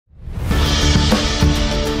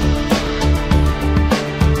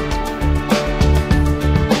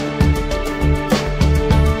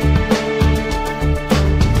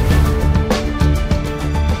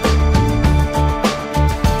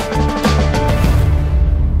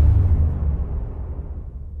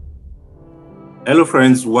Hello,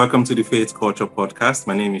 friends. Welcome to the Faith Culture Podcast.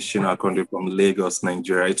 My name is Shina Akonde from Lagos,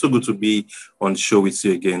 Nigeria. It's so good to be on the show with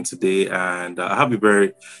you again today, and I have a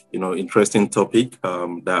very, interesting topic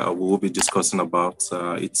that we will be discussing about.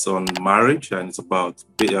 It's on marriage, and it's about,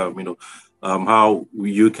 how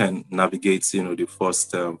you can navigate, the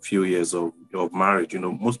first few years of marriage.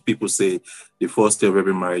 Most people say the first year of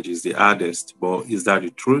every marriage is the hardest, but is that the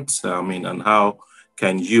truth? And how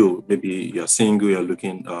can you, maybe you're single, you're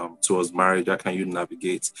looking towards marriage, how can you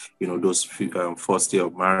navigate, those first year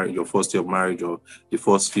of marriage, your first year of marriage, or the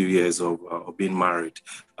first few years of being married?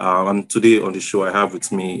 And today on the show, I have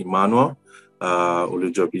with me Emmanuel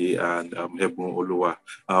Olujobi and Hebun Oluwa.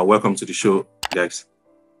 Welcome to the show, guys.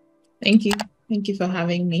 Thank you. Thank you for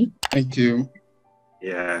having me. Thank you.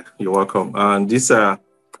 Yeah, you're welcome. And these are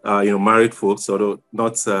married folks, although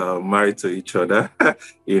not married to each other, but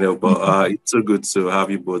it's so good to have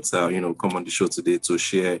you both, come on the show today to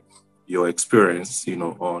share your experience,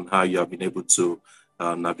 on how you have been able to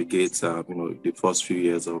navigate, the first few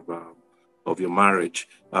years of your marriage.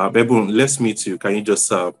 Ebun, let's meet you. Can you just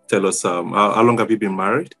tell us how long have you been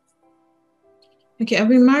married? Okay, I've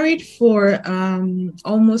been married for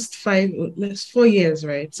almost 4 years,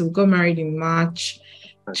 right? So we got married in March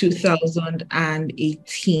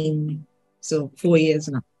 2018. So 4 years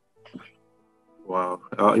now. Wow.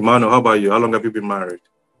 Emmanuel, how about you? How long have you been married?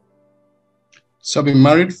 So I've been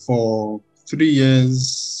married for 3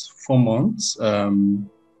 years, 4 months.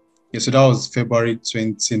 So that was February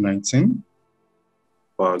 2019.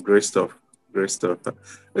 Wow, great stuff. Great stuff.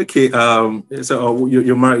 Okay. So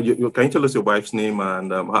you're married. Can you tell us your wife's name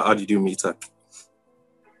and how did you meet her?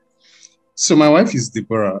 So my wife is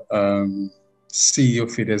Deborah, CEO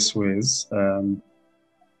of Fides Ways, an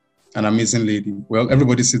amazing lady. Well,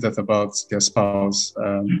 everybody says that about their spouse.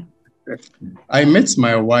 I met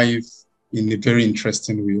my wife in a very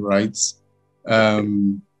interesting way, right?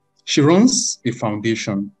 She runs a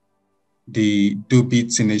foundation, the Doby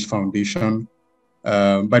Teenage Foundation.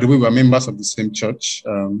 By the way, we're members of the same church,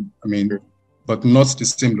 but not the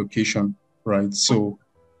same location, right? So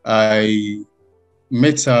I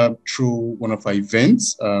met her through one of our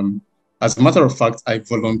events. As a matter of fact, I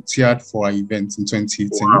volunteered for our event in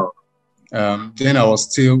 2018. Wow. Then I was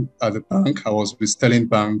still at the bank. I was with Sterling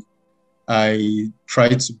Bank. I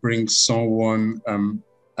tried to bring someone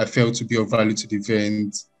I felt to be of value to the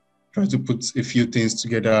event, tried to put a few things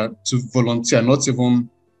together to volunteer, not even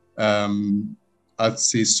at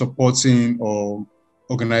a supporting or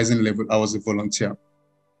organizing level. I was a volunteer.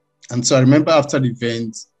 And so I remember after the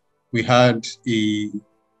event, we had a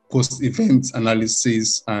post-event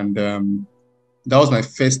analysis, and that was my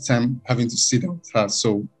first time having to sit down with her.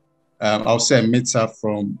 So I'll say I met her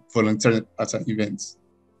from volunteering at an event.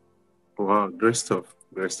 Wow, great stuff.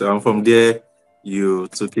 Great stuff. And from there, you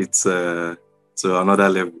took it to another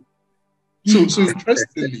level. So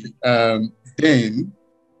interestingly, then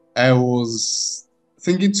I was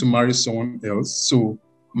thinking to marry someone else. So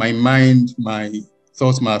my mind, my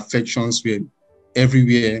thoughts, my affections were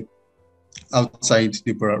everywhere outside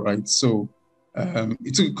Deborah, right? So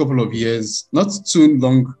it took a couple of years, not too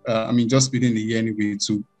long, just within a year anyway,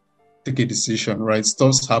 to take a decision, right?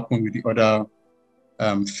 Stuff happened with the other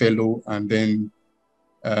fellow, and then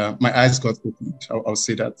my eyes got opened. I'll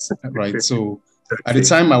say that, right? So at the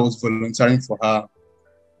time I was volunteering for her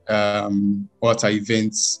or at her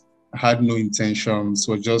events, I had no intentions.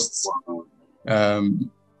 So just one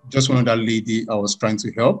other lady I was trying to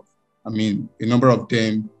help. A number of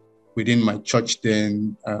them within my church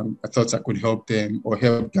then, I thought I could help them or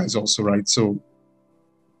help guys also, right? So,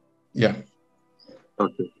 yeah.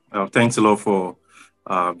 Okay. Thanks a lot for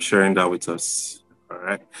sharing that with us. All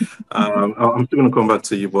right. I'm still going to come back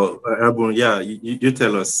to you, but Ebun, you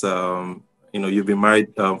tell us, you've been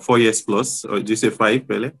married 4 years plus, or did you say 5,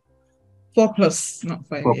 really? 4 plus, not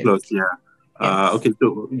 5 4 years. plus, yeah. Yes. Okay,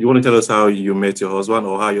 so you want to tell us how you met your husband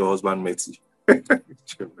or how your husband met you?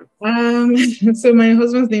 So my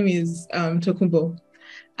husband's name is Tokumbo,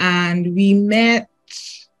 and we met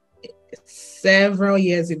several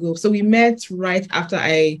years ago. So we met right after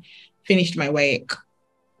I finished my work.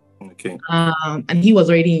 Okay. And he was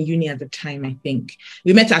already in uni at the time, I think.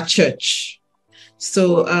 We met at church.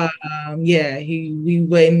 So we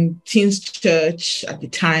were in teens church at the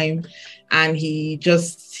time, and he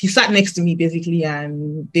sat next to me basically,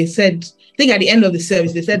 and they said, I think at the end of the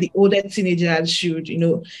service, they said the older teenagers should,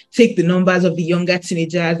 take the numbers of the younger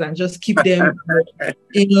teenagers and just keep them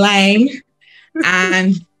in line.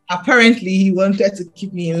 And apparently he wanted to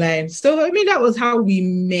keep me in line. So, that was how we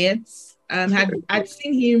met. I'd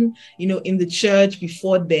seen him, in the church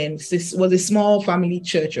before then. This was a small family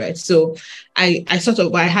church, right? So I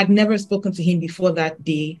had never spoken to him before that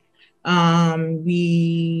day.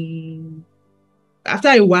 We After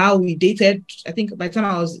a while we dated. I think by the time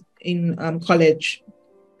I was in college,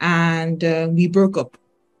 and we broke up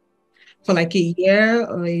for like a year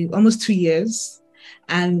or almost 2 years,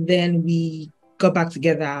 and then we got back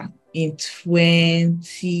together in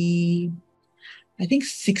 20, I think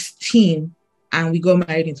 16, and we got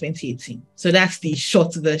married in 2018. So that's the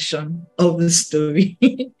short version of the story.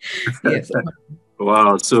 Yes.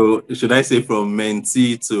 Wow. So should I say from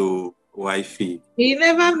mentee to wifey? He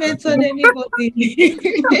never mentored anybody.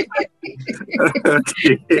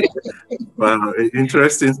 Okay. Wow,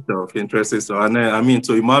 interesting stuff. Interesting stuff. And I mean,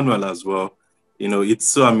 to Emmanuel as well, it's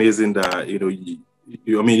so amazing that, I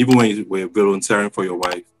mean, even when you were volunteering for your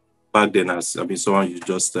wife back then, someone you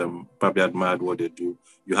just probably admired what they do,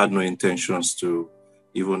 you had no intentions to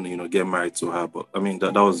even, get married to her. But I mean,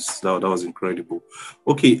 that was incredible.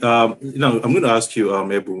 Okay. I'm going to ask you,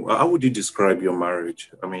 Ebu, how would you describe your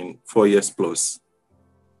marriage? I mean, 4 years plus.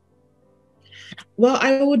 Well,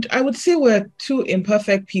 I would say we're two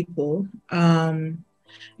imperfect people,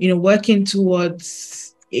 working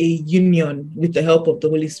towards a union with the help of the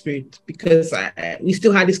Holy Spirit, because we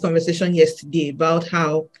still had this conversation yesterday about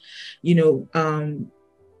how,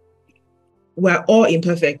 we're all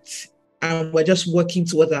imperfect and we're just working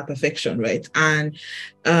towards our perfection, right? And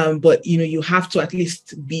but you have to at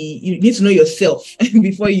least you need to know yourself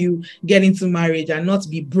before you get into marriage and not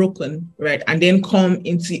be broken, right? And then come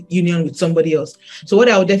into union with somebody else. So what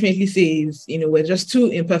I would definitely say is, we're just two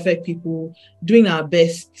imperfect people doing our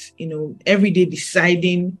best, every day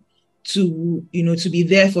deciding to be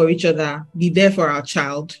there for each other, be there for our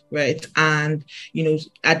child, right? And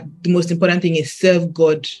the most important thing is serve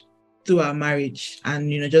God through our marriage,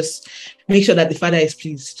 and just make sure that the Father is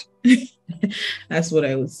pleased. That's what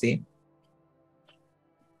I would say.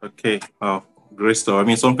 Okay. Great stuff. I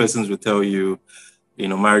mean, some persons will tell you,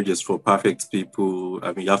 marriage is for perfect people.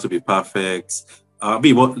 I mean, you have to be perfect. But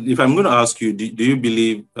if I'm going to ask you, do you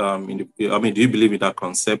believe do you believe in that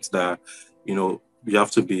concept that you have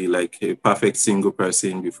to be like a perfect single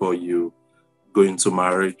person before you go into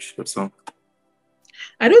marriage or something?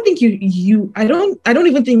 I don't think I don't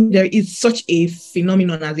even think there is such a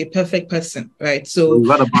phenomenon as a perfect person, right? So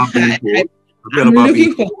what about being whole? I'm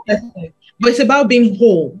looking for person, but it's about being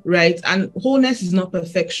whole, right? And wholeness is not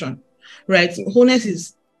perfection, right? Wholeness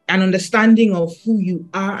is an understanding of who you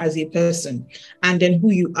are as a person, and then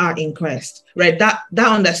who you are in Christ, right? That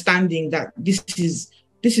understanding that this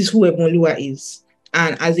is who Ebonlua is,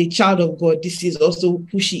 and as a child of God, this is also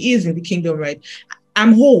who she is in the kingdom, right?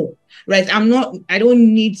 I'm whole, right? I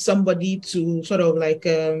don't need somebody to sort of like,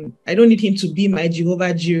 I don't need him to be my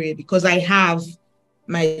Jehovah Jireh, because I have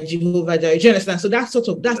my Jehovah Jireh. Do you understand? So that's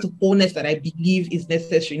the wholeness that I believe is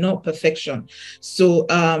necessary, not perfection. So,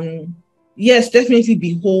 yes, definitely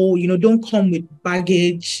be whole. Don't come with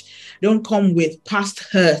baggage. Don't come with past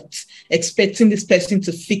hurt, expecting this person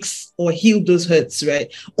to fix or heal those hurts,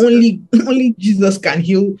 right? Only Jesus can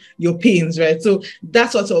heal your pains, right? So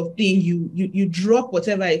that sort of thing, you drop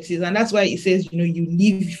whatever it is. And that's why it says, you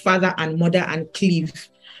leave father and mother and cleave,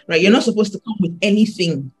 right? You're not supposed to come with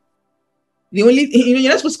anything. You're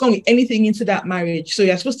not supposed to come with anything into that marriage. So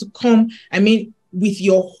you're supposed to come, with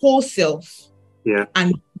your whole self. Yeah.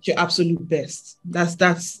 And your absolute best.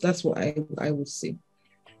 That's what I would say.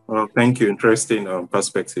 Well, thank you. Interesting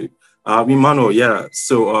perspective. Emmanuel, yeah.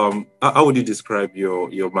 So, how would you describe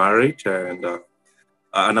your marriage? And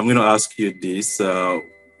I'm going to ask you this: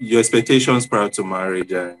 your expectations prior to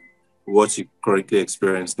marriage and what you currently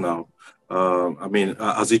experience now.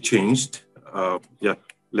 Has it changed? Yeah.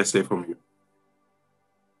 Let's say from you.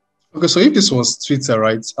 Okay, so if this was Twitter,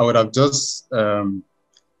 right, I would have just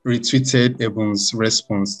retweeted Evan's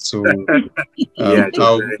response to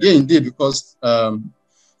yeah, indeed, because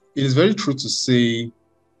it is very true to say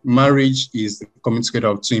marriage is the coming together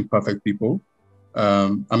of two imperfect people.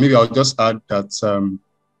 And maybe I'll just add that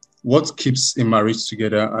what keeps a marriage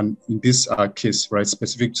together, and in this case, right,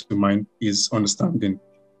 specific to mine, is understanding.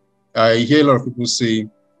 I hear a lot of people say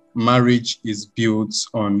marriage is built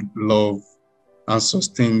on love and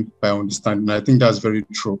sustained by understanding. And I think that's very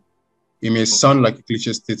true. It may sound like a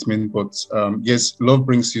cliche statement, but yes, love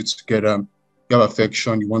brings you together. You have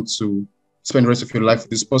affection. You want to spend the rest of your life with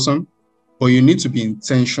this person, but you need to be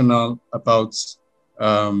intentional about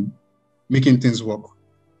making things work.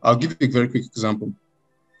 I'll give you a very quick example.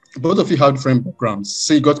 Both of you have different backgrounds.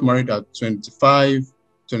 Say you got married at 25,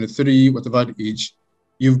 23, whatever the age.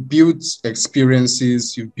 you've built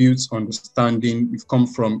experiences, you've built understanding, you've come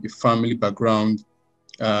from a family background,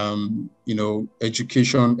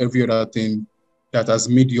 education, every other thing that has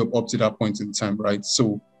made you up to that point in time, right?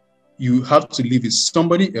 So you have to live with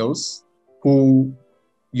somebody else who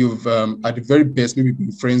you've, at the very best, maybe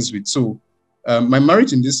been friends with. So my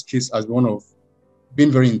marriage in this case has been one of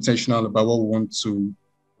being very intentional about what we want to,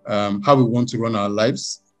 how we want to run our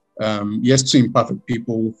lives. Yes, two imperfect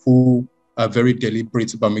people who are very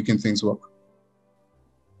deliberate about making things work.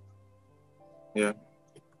 Yeah.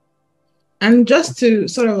 And just to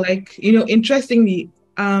sort of like, interestingly,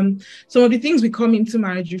 some of the things we come into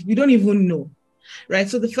marriage with, we don't even know, right?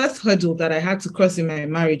 So the first hurdle that I had to cross in my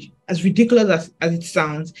marriage, as ridiculous as it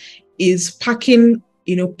sounds, is packing,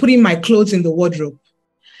 putting my clothes in the wardrobe.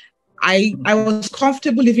 I was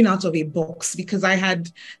comfortable living out of a box because I had,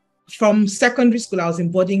 from secondary school, I was in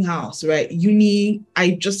boarding house, right? Uni,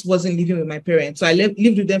 I just wasn't living with my parents. So I lived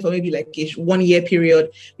with them for maybe like a 1 year period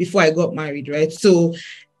before I got married, right? So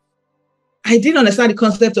I didn't understand the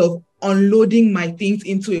concept of unloading my things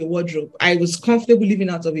into a wardrobe. I was comfortable living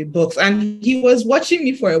out of a box. And he was watching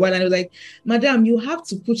me for a while and I was like, Madam, you have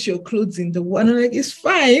to put your clothes in the wardrobe. And I'm like, it's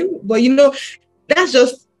fine. But that's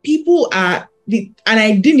just, people are, and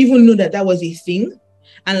I didn't even know that was a thing.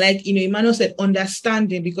 And like, Emmanuel said,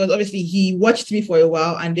 understanding, because obviously he watched me for a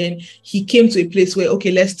while and then he came to a place where,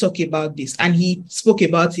 okay, let's talk about this. And he spoke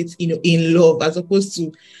about it, in love, as opposed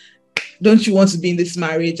to, don't you want to be in this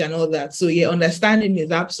marriage and all that? So yeah, understanding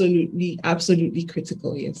is absolutely, absolutely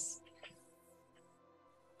critical. Yes.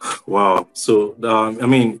 Wow. So, that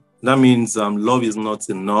means love is not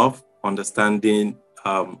enough. Understanding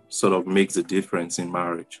sort of makes a difference in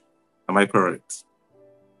marriage. Am I correct?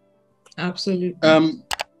 Absolutely.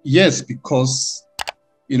 Yes, because,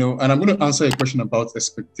 and I'm going to answer a question about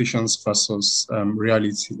expectations versus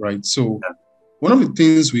reality, right? So one of the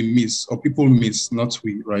things we miss, or people miss, not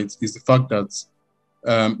we, right, is the fact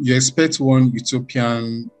that you expect one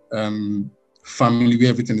utopian family where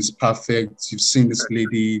everything is perfect. You've seen this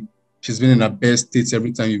lady, she's been in her best states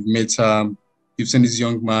every time you've met her. You've seen this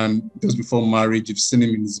young man just before marriage, you've seen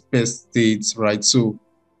him in his best states, right? So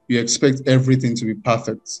you expect everything to be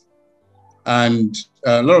perfect. And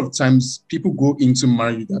a lot of times people go into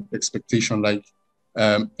marriage with that expectation. Like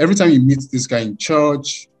every time you meet this guy in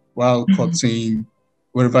church, while courting,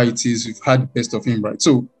 wherever it is, you've had the best of him, right?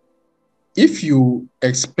 So if you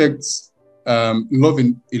expect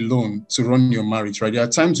loving alone to run your marriage, right? There are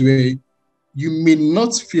times where you may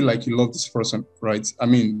not feel like you love this person, right? I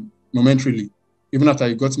mean, momentarily, even after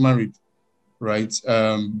you got married, right?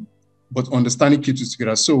 But understanding keeps you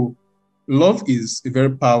together. So love is a very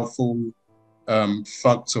powerful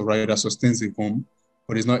factor, right, that sustains a home,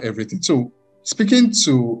 but it's not everything. So speaking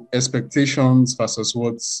to expectations versus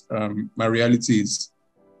what my reality is,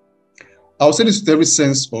 I'll say this with every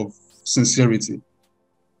sense of sincerity.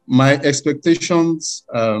 My expectations,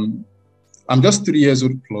 I'm just 3 years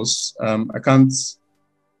old plus. I can't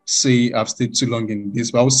say I've stayed too long in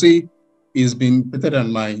this, but I would say it's been better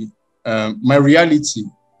than my reality,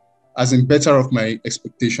 as in better of my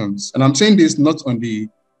expectations. And I'm saying this not on the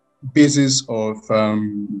basis of,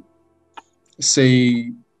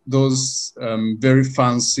 say, those very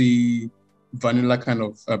fancy vanilla kind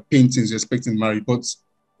of paintings you expect in marriage, but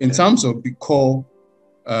in terms of the core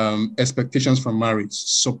expectations from marriage: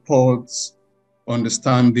 support,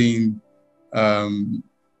 understanding,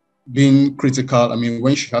 being critical. I mean,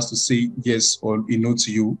 when she has to say yes or no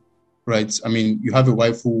to you, right? I mean, you have a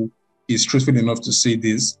wife who is truthful enough to say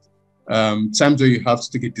this. Times where you have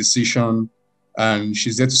to take a decision and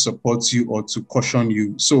she's there to support you or to caution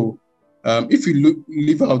you. So if you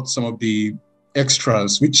leave out some of the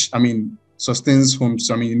extras, which, I mean, sustains homes,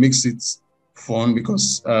 I mean, it makes it fun,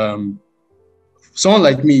 because someone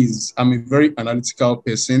like me I'm a very analytical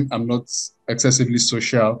person. I'm not excessively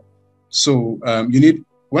social. So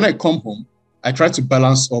when I come home, I try to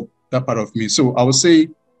balance up that part of me. So I would say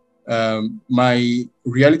my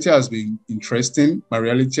reality has been interesting. My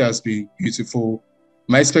reality has been beautiful.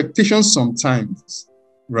 My expectations sometimes,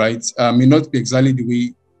 right, may not be exactly the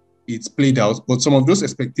way it's played out, but some of those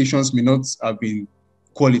expectations may not have been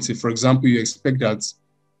quality. For example, you expect that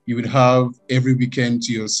you would have every weekend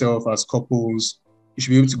to yourself as couples. You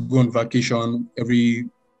should be able to go on vacation every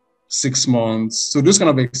 6 months. So those kind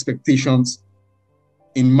of expectations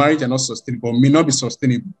in marriage are not sustainable, may not be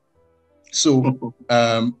sustainable. So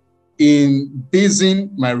in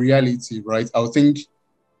basing my reality, right, I would think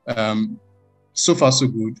so far so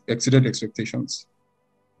good, exceeded expectations.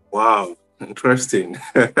 Wow, interesting.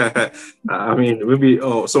 I mean, maybe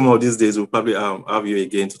some of these days we'll probably have you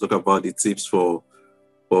again to talk about the tips for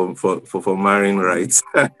for marrying rights.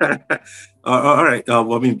 All right.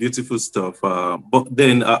 I mean, beautiful stuff. But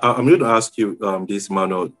then I'm going to ask you this,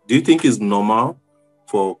 Mano. Do you think it's normal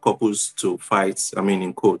for couples to fight? I mean,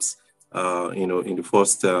 in quotes, in the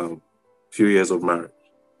first few years of marriage.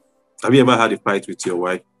 Have you ever had a fight with your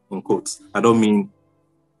wife? In quotes. I don't mean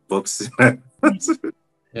boxing.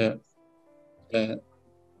 Yeah. Yeah.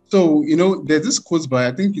 So, there's this quote by,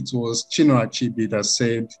 I think it was Chinua Achebe that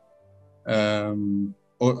said,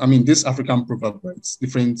 this African proverb, right? It's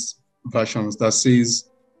different versions that says,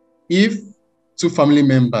 if two family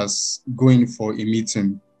members go in for a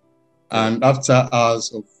meeting and after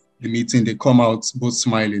hours of the meeting, they come out both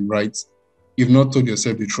smiling, right? You've not told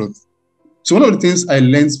yourself the truth. So one of the things I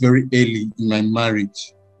learned very early in my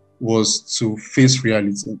marriage was to face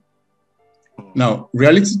reality. Now,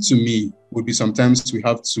 reality to me would be sometimes we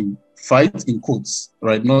have to fight in quotes,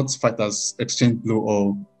 right? Not fight as exchange blow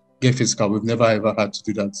or get physical. We've never ever had to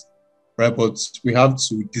do that, right? But we have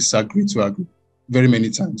to disagree to agree very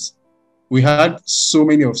many times. We had so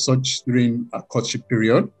many of such during our courtship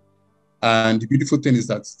period. And the beautiful thing is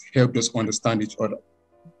that it helped us understand each other.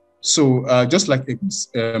 So just like it was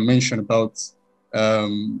mentioned about,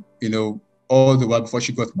 all the while before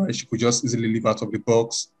she got married, she could just easily live out of the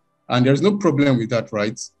box. And there's no problem with that,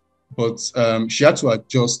 right? But she had to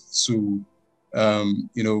adjust to,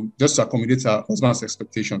 just to accommodate her husband's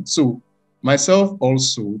expectations. So myself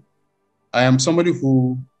also, I am somebody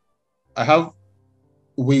who, I have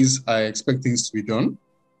ways I expect things to be done,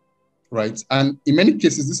 right? And in many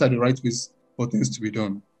cases, these are the right ways for things to be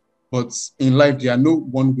done. But in life, there are no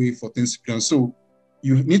one way for things to be done. So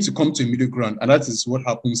you need to come to a middle ground. And that is what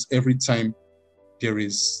happens every time there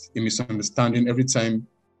is a misunderstanding, every time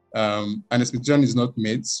an expectation is not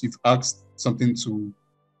met. You've asked something to,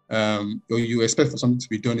 or you expect for something to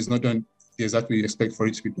be done, it's not done the exact way you expect for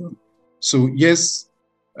it to be done. So yes,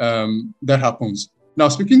 that happens. Now,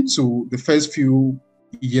 speaking to the first few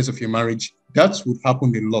years of your marriage, that would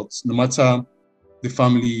happen a lot, no matter the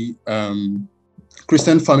family,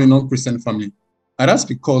 Christian family, non-Christian family. And that's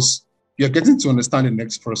because you're getting to understand the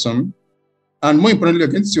next person. And more importantly,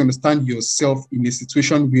 you're getting to understand yourself in a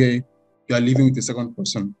situation where you are living with a second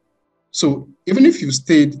person. So even if you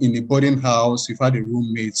stayed in a boarding house, you've had a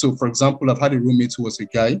roommate. So for example, I've had a roommate who was a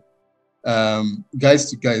guy. Guys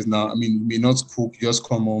to guys now, I mean, you may not cook, you just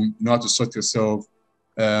come home, you know how to sort yourself.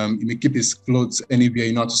 You may keep his clothes anywhere,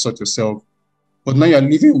 you know how to sort yourself. But now you're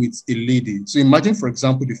living with a lady. So imagine, for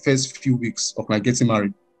example, the first few weeks of my getting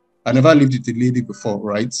married. I never lived with a lady before,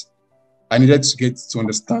 right? I needed to get to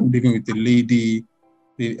understand living with a lady,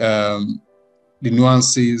 the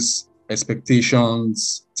nuances,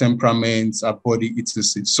 expectations, temperaments, our body,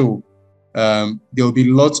 etc. So there will be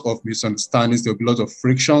lots of misunderstandings, there will be lots of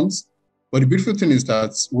frictions. But the beautiful thing is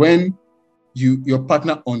that when your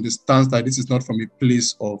partner understands that this is not from a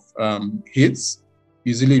place of hate,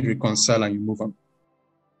 you easily reconcile and you move on.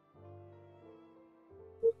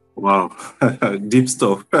 Wow, deep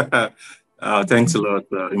stuff. Thanks a lot,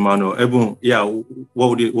 Emmanuel. Ebun, yeah, what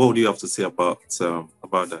would you have to say about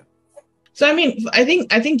that? So I mean, I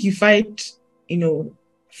think you fight,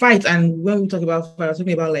 and when we talk about fight, we're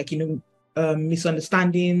talking about like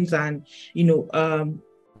misunderstandings and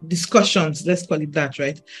discussions, let's call it that,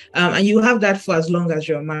 right? And you have that for as long as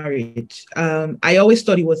you're married. I always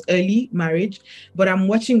thought it was early marriage, but I'm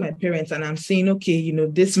watching my parents and I'm saying, okay,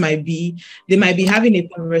 they might be having a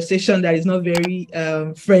conversation that is not very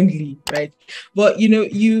friendly, right? But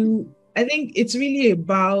I think it's really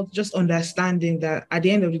about just understanding that at the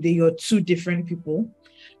end of the day, you're two different people.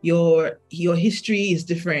 Your history is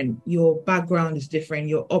different. Your background is different.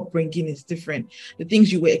 Your upbringing is different. The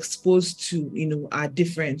things you were exposed to, are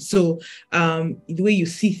different. So the way you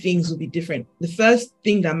see things will be different. The first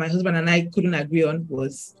thing that my husband and I couldn't agree on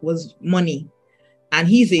was money. And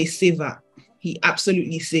he's a saver. He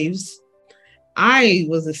absolutely saves. I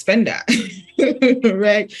was a spender,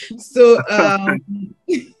 right? So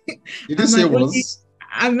Did you say was?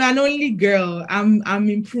 I'm an only girl. I'm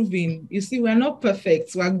improving. You see, we're not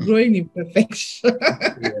perfect. We're growing in perfection.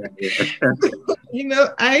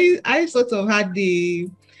 I sort of had a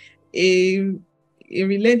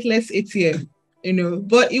relentless ATM,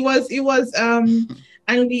 but it was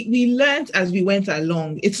and we learned as we went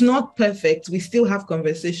along. It's not perfect. We still have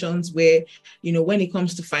conversations where, when it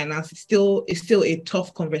comes to finance, it's still a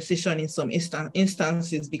tough conversation in some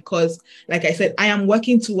instances because, like I said, I am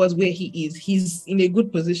working towards where he is. He's in a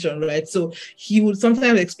good position, right? So he would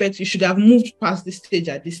sometimes expect you should have moved past this stage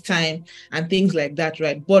at this time and things like that,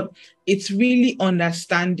 right? But it's really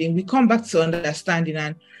understanding. We come back to understanding,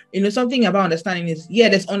 and something about understanding is,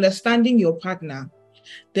 there's understanding your partner.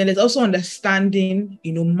 Then there's also understanding,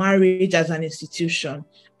 marriage as an institution.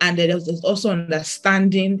 And then there's also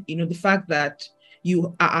understanding, the fact that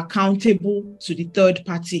you are accountable to the third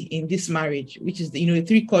party in this marriage, which is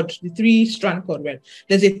the three-strand cord, right?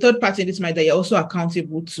 There's a third party in this marriage that you're also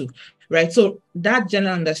accountable to, right? So that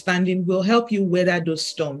general understanding will help you weather those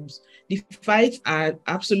storms. The fights are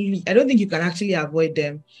absolutely, I don't think you can actually avoid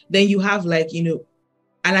them. Then you have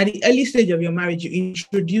and at the early stage of your marriage, you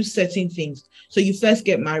introduce certain things. So you first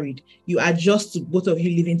get married, you adjust to both of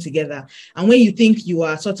you living together. And when you think you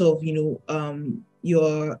are sort of,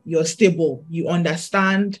 you're stable, you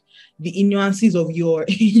understand the nuances of your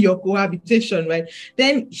cohabitation, right?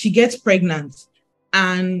 Then she gets pregnant,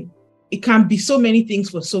 and it can be so many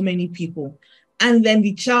things for so many people. And then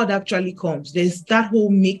the child actually comes. There's that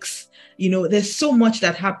whole mix, there's so much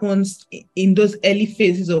that happens in those early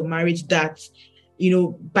phases of marriage that,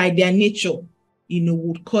 by their nature,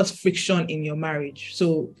 would cause friction in your marriage.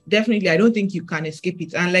 So definitely, I don't think you can escape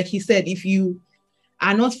it. And like he said, if you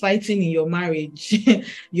are not fighting in your marriage,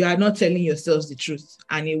 you are not telling yourselves the truth,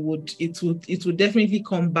 and it would definitely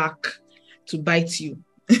come back to bite you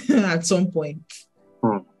at some point.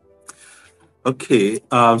 Okay.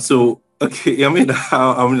 Okay. I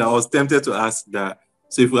was tempted to ask that.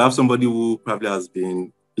 So if we have somebody who probably has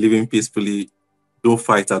been living peacefully, no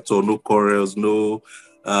fight at all, no quarrels, no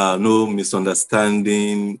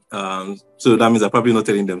misunderstanding. So that means they're probably not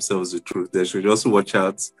telling themselves the truth. They should just watch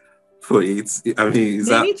out for it. I mean, is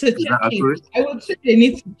they need to check it. I would say they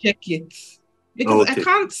need to check it, because I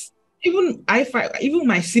can't. Even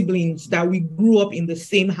my siblings that we grew up in the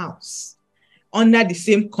same house, under the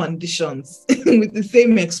same conditions, with the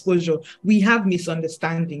same exposure, we have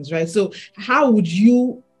misunderstandings, right? So how would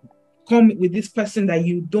you come with this person that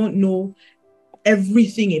you don't know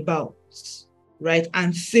everything about, right,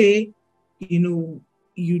 and say, you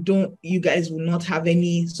guys will not have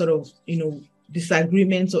any sort of,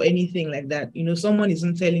 disagreements or anything like that? Someone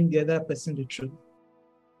isn't telling the other person the truth.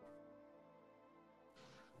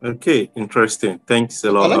 Okay, interesting. Thanks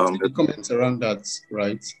a lot. I'd like to comment around that,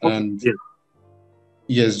 right? Okay, and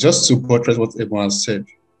yes, just to buttress what everyone has said,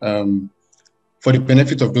 for the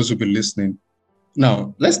benefit of those who will be listening.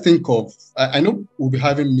 Now, let's think of, I know we'll be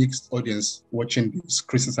having mixed audience watching this,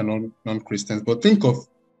 Christians and non-Christians, but think of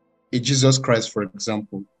a Jesus Christ, for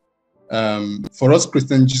example. For us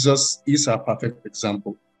Christians, Jesus is our perfect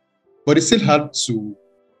example. But it still had to,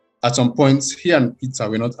 at some points, he and Peter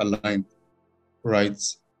were not aligned, right?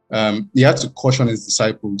 He had to caution his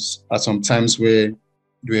disciples at some times where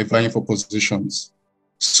they were vying for positions.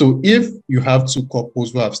 So if you have two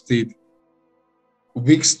couples who have stayed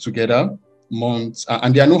weeks together, months,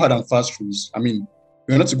 and there are no hard and fast rules. I mean,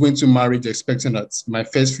 we're not going to marriage expecting that my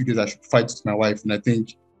first few days I should fight with my wife, and I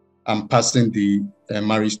think I'm passing the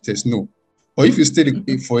marriage test. No. Or if you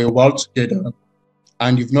stayed for a while together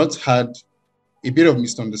and you've not had a bit of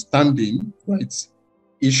misunderstanding, right?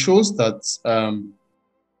 It shows that,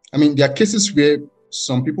 there are cases where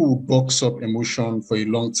some people will box up emotion for a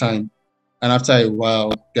long time, and after a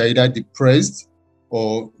while, they're either depressed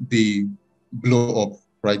or they blow up,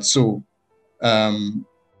 right? So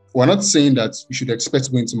we're not saying that you should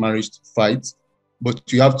expect going to marriage to fight, but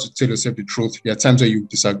you have to tell yourself the truth. There are times where you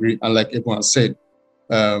disagree. And like everyone said,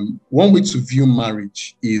 one way to view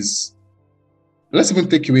marriage is, let's even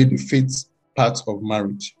take away the faith part of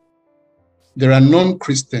marriage. There are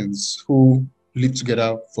non-Christians who live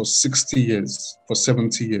together for 60 years, for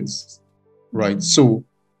 70 years, right? So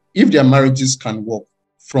if their marriages can work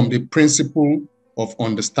from the principle of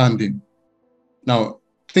understanding. Now,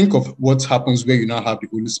 think of what happens where you now have the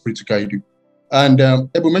Holy Spirit to guide you. And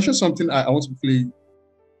Ebu mentioned something I want to quickly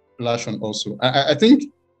flash on also. I think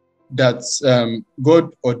that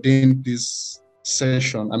God ordained this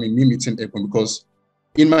session, me meeting Ebu, because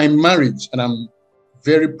in my marriage, and I'm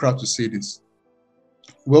very proud to say this,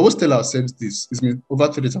 we always tell ourselves this, it's been over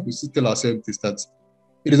 30 years, we still tell ourselves this, that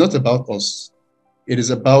it is not about us. It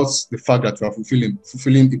is about the fact that we are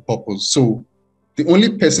fulfilling the purpose. So the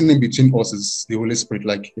only person in between us is the Holy Spirit,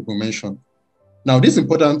 like Ebu mentioned. Now, this is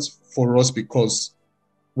important for us because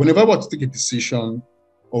whenever we are to take a decision,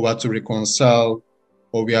 or we are to reconcile,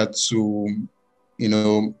 or we are to,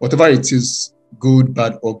 whatever it is, good,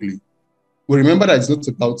 bad, ugly, we remember that it's not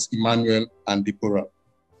about Emmanuel and Deborah.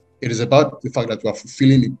 It is about the fact that we are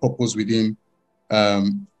fulfilling the purpose within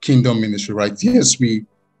kingdom ministry, right? Yes, we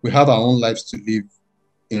have our own lives to live,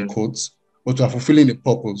 in quotes, but we are fulfilling the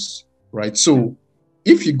purpose, right? So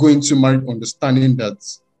if you go into marriage understanding that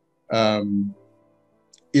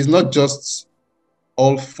it's not just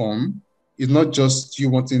all fun, it's not just you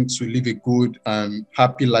wanting to live a good and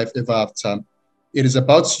happy life ever after, it is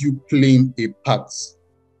about you playing a part,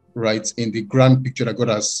 right, in the grand picture that God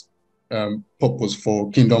has purpose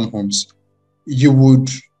for Kingdom Homes. You would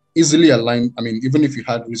easily align, I mean, even if you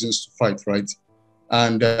had reasons to fight, right?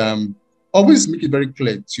 And always make it very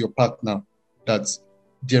clear to your partner that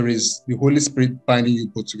there is the Holy Spirit binding you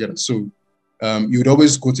both together. So you would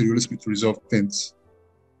always go to the Holy Spirit to resolve things.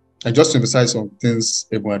 And just to emphasize on things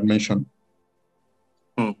everyone had mentioned.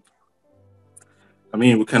 I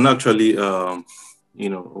mean, we can actually,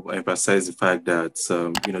 emphasize the fact that,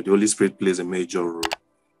 the Holy Spirit plays a major role,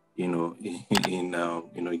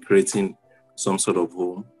 in creating some sort of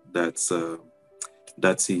home that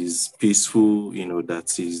is peaceful,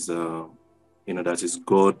 that is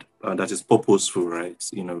God, that is purposeful,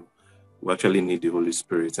 right? We actually need the Holy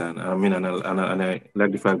Spirit, and I mean, and I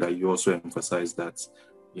like the fact that you also emphasize that,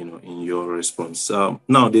 in your response.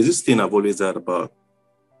 Now, there's this thing I've always heard about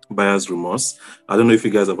buyer's remorse. I don't know if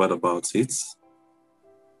you guys have heard about it.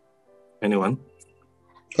 Anyone?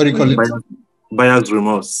 What do you call it? Buyer's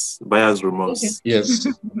remorse. Buyer's remorse. Okay. Yes.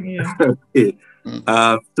 Yeah. Okay.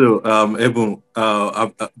 Ebon,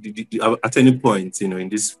 at any point, in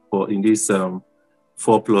this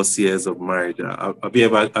 4+ years of marriage,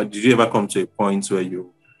 did you ever come to a point where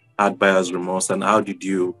you had buyer's remorse, and how did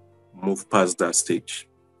you move past that stage?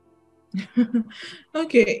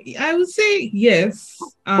 Okay, I would say yes.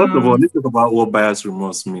 First of all, let's talk about what buyer's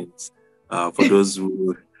remorse means. For those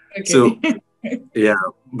who, okay. So yeah,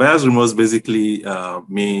 buyer's remorse basically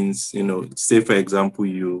means, say for example,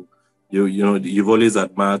 you've always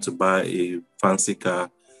admired to buy a fancy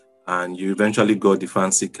car, and you eventually got the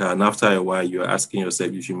fancy car, and after a while, you're asking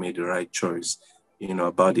yourself if you made the right choice,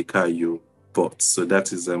 about the car you bought. So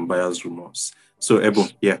that is buyer's remorse. So Ebon,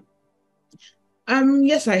 yeah.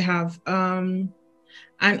 Yes, I have. And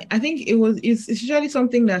I think it's usually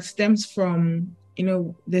something that stems from,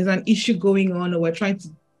 there's an issue going on, or we're trying to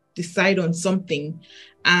decide on something,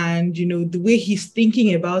 and the way he's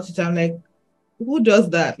thinking about it, I'm like, who does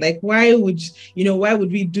that? Like, why would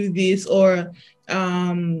we do this? Or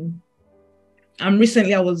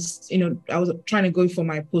recently I was trying to go for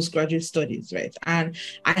my postgraduate studies, right? And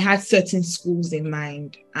I had certain schools in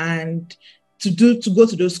mind, and to go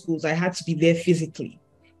to those schools, I had to be there physically.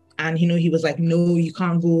 And, he was like, no, you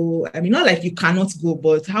can't go. I mean, not like you cannot go,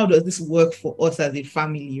 but how does this work for us as a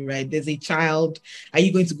family, right? There's a child. Are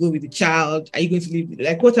you going to go with the child? Are you going to leave?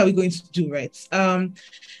 Like, what are we going to do, right? And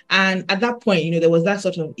at that point, there was that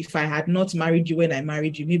sort of, if I had not married you when I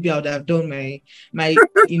married you, maybe I would have done my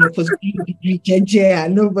postgraduate degree,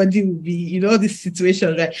 and nobody would be, all these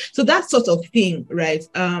situations, right? So that sort of thing, right?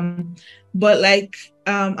 But like,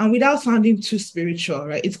 and without sounding too spiritual,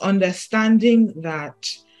 right? It's understanding that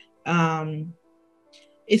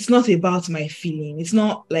it's not about my feeling. It's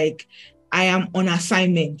not like I am on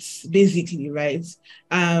assignment, basically, right?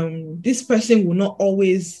 This person will not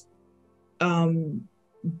always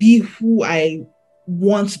be who I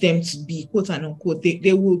want them to be, quote and unquote.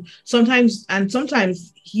 They will sometimes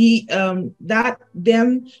that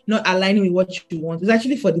them not aligning with what you want is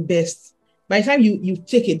actually for the best. By the time you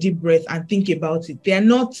take a deep breath and think about it,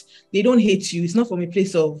 they don't hate you. It's not from a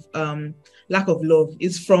place of lack of love.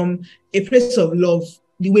 It's from a place of love,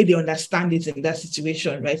 the way they understand it in that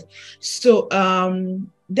situation, right? So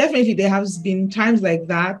definitely there has been times like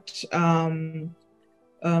that. And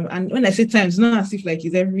when I say times, not as if like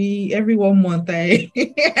it's every 1 month I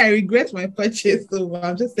I regret my purchase. So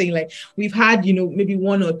I'm just saying, like, we've had, maybe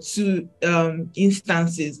 1 or 2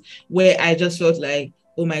 instances where I just felt like,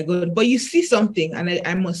 oh my God. But you see something, and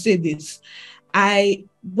I must say this.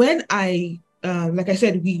 When I like I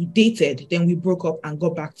said, we dated, then we broke up and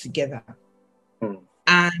got back together.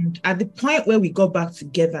 And at the point where we got back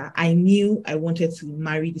together, I knew I wanted to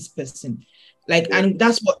marry this person. Like, and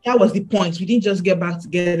that was the point. We didn't just get back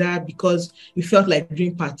together because we felt like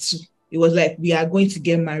doing part 2. It was like, we are going to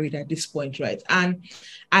get married at this point, right? And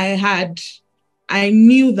I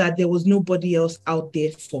knew that there was nobody else out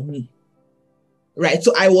there for me. Right.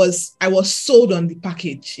 So I was sold on the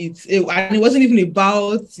package. And it wasn't even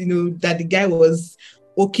about, that the guy was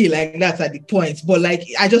okay like that at the point. But like,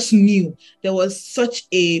 I just knew there was such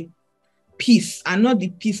a peace, and not the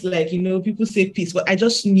peace like, people say peace, but I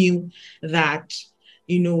just knew that,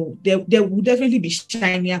 there would definitely be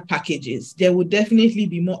shinier packages. There would definitely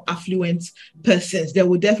be more affluent persons. There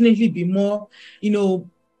would definitely be more,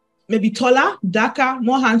 maybe taller, darker,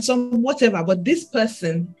 more handsome, whatever. But this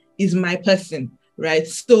person is my person. Right.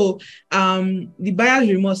 So the buyer's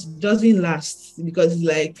remorse doesn't last, because it's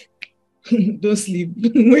like, don't sleep,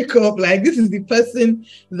 wake up. Like, this is the person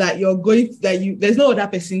that there's no other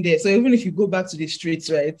person there. So even if you go back to the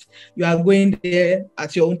streets, right, you are going there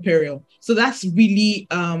at your own peril. So that's really,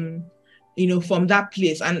 from that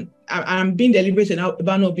place. And I'm being deliberate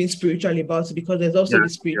about not being spiritual about it, because there's also the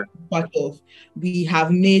spiritual part of, we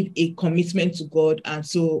have made a commitment to God. And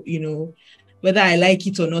so, whether I like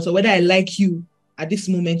it or not, or whether I like you at this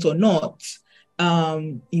moment or not,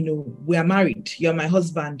 we are married. You're my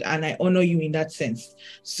husband, and I honor you in that sense.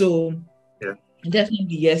 So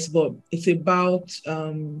definitely yes, but it's about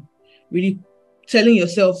really telling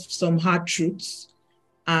yourself some hard truths,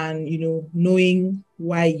 and knowing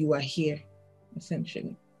why you are here,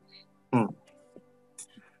 essentially. I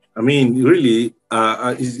mean, really,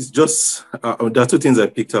 it's just there are two things I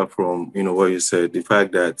picked up from what you said. The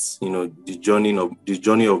fact that the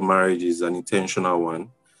journey of marriage is an intentional one.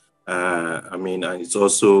 I mean, and it's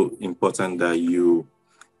also important that you,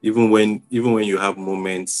 even when you have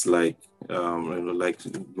moments like like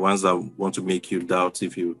the ones that want to make you doubt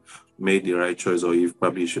if you made the right choice, or you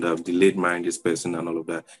probably should have delayed marrying this person and all of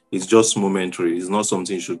that. It's just momentary. It's not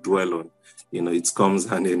something you should dwell on. It comes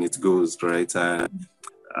and then it goes, right? And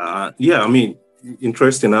I mean,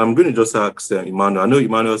 interesting. I'm going to just ask Emmanuel. I know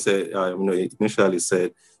Emmanuel said, initially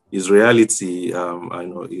said his reality,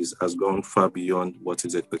 has gone far beyond what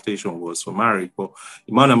his expectation was for marriage. But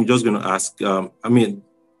Emmanuel, I'm just going to ask. I mean,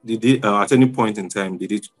 did it, at any point in time,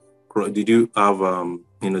 did you have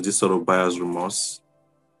this sort of buyer's remorse?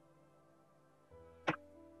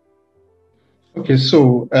 Okay,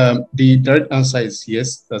 so the direct answer is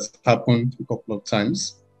yes. That's happened a couple of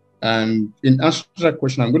times. And in answer to that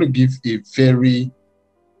question, I'm going to give a very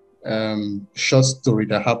short story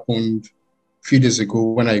that happened a few days ago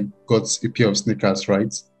when I got a pair of sneakers,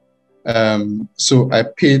 right? So I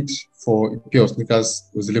paid for a pair of sneakers,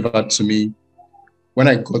 it was delivered to me. When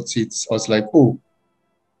I got it, I was like, oh,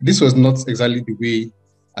 this was not exactly the way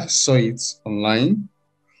I saw it online.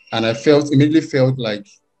 And I immediately felt like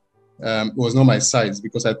it was not my size,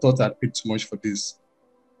 because I thought I'd paid too much for this.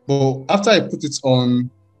 But after I put it on,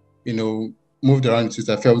 moved around it,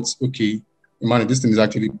 I felt, okay, Emmanuel, this thing is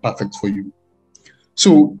actually perfect for you.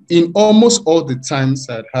 So in almost all the times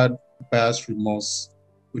I'd had buyer's remorse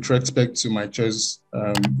with respect to my choice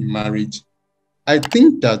in marriage, I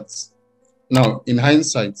think that now, in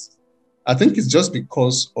hindsight, I think it's just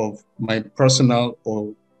because of my personal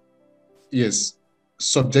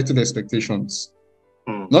subjective expectations.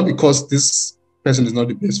 Not because this person is not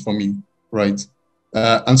the best for me, right?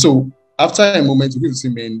 And so after a moment, you need to say,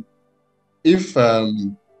 man, if I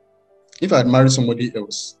had married somebody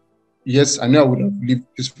else, yes, I know I would have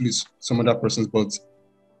lived peacefully with some other persons, but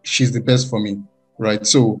she's the best for me, right?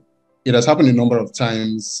 So it has happened a number of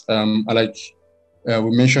times. We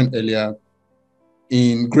mentioned earlier,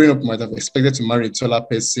 in growing up, you might have expected to marry a taller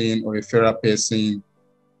person or a fairer person,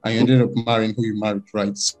 and you ended up marrying who you married,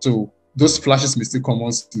 right? So those flashes may still come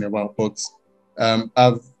once in a while, but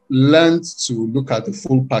I've learned to look at the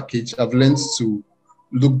full package. I've learned to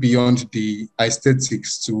look beyond the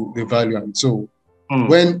aesthetics to the value. And so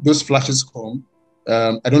when those flashes come,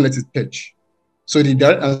 I don't let it pitch. So the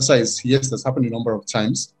direct answer is yes, that's happened a number of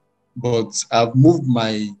times, but I've moved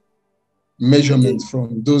my measurement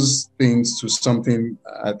from those things to something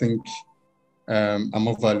I think are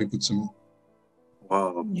more valuable to me.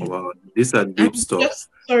 Wow. These are deep stuff.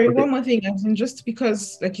 One more thing, just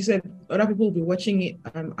because, like you said, other people will be watching it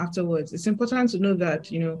afterwards. It's important to know that,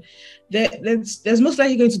 there's most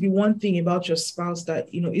likely going to be one thing about your spouse that,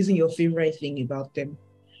 isn't your favorite thing about them,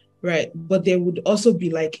 right? But there would also be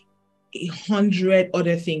like 100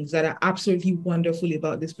 other things that are absolutely wonderful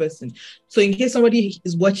about this person. So in case somebody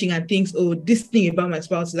is watching and thinks, oh, this thing about my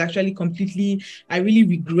spouse is actually I really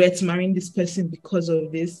regret marrying this person because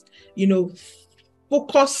of this,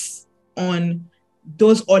 focus on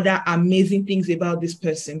those other amazing things about this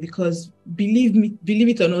person, because believe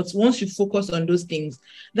it or not, once you focus on those things,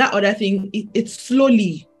 that other thing, it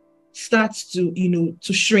slowly starts to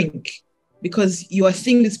shrink, because you are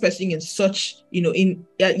seeing this person in such, you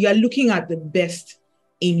are looking at the best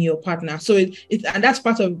in your partner. So and that's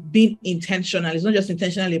part of being intentional. It's not just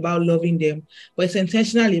intentional about loving them, but it's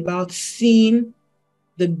intentional about seeing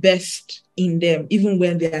the best in them, even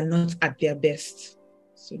when they are not at their best.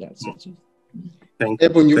 So that's it.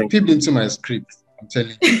 Ebon, you peeped into my script, I'm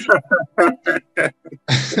telling you.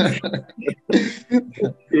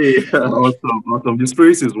 Awesome. The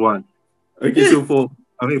spirit is one. Okay, so for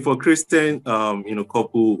Christian,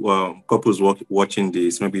 couples watching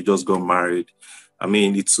this, maybe just got married. I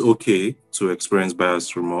mean, it's okay to experience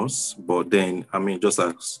buyer's remorse, but then, I mean, just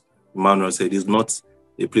as Emmanuel said, it's not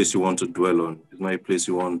a place you want to dwell on. It's not a place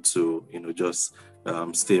you want to, just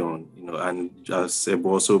stay on. And as Ebo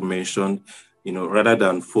also mentioned, rather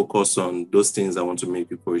than focus on those things that want to make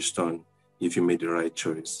people return, if you made the right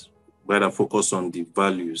choice. rather focus on the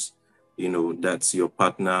values, that your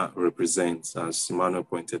partner represents, as Emmanuel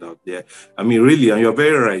pointed out there. I mean, really, and you're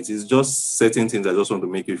very right. It's just certain things that just want to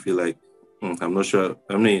make you feel like, I'm not sure.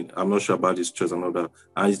 I mean, I'm not sure about this choice and all that.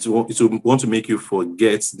 And it will want to make you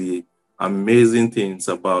forget the amazing things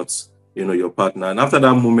about, your partner. And after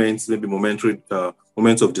that moment, maybe momentary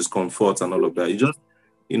moments of discomfort and all of that,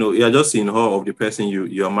 you're just in awe of the person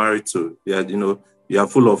you are married to. Yeah, you are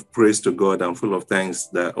full of praise to God and full of thanks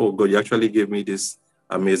that, oh God, you actually gave me this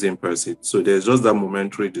amazing person. So there's just that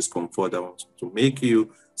momentary discomfort that wants to make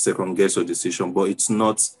you second guess your decision, but it's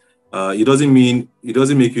not. It doesn't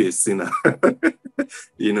make you a sinner.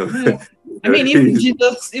 Yeah. I mean, even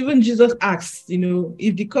Jesus asked, if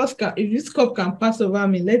if this cup can pass over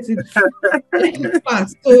me, let it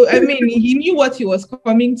pass. So I mean, he knew what he was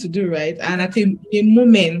coming to do, right? And at a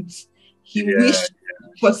moment, he wished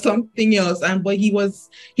for something else, but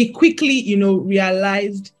he quickly,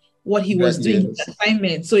 realized what he was doing, his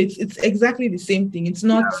assignment. So it's exactly the same thing. It's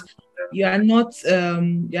not you are not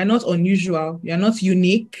unusual, you are not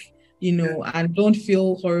unique, and don't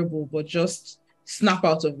feel horrible, but just snap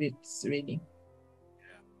out of it, really.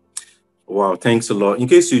 Wow, thanks a lot. In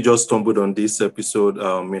case you just stumbled on this episode,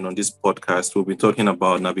 on this podcast, we'll be talking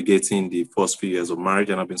about navigating the first few years of marriage,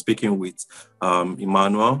 and I've been speaking with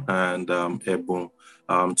Emmanuel and Ebon,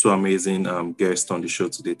 two amazing guests on the show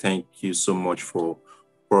today. Thank you so much for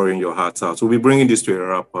pouring your heart out. We'll be bringing this to a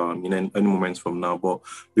wrap in any moment from now. But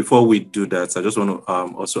before we do that, I just want to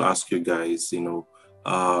also ask you guys,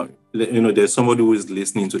 there's somebody who is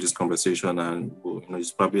listening to this conversation and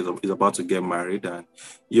is about to get married, and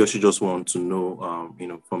he or she just wants to know,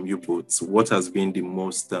 from you both, what has been the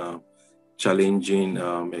most challenging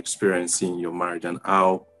experience in your marriage, and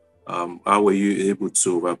how were you able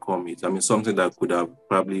to overcome it? I mean, something that could have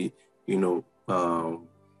probably, maybe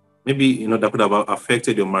that could have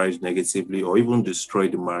affected your marriage negatively or even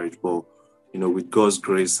destroyed the marriage, but with God's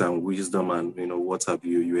grace and wisdom and what have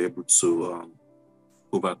you, you're able to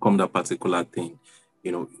overcome that particular thing.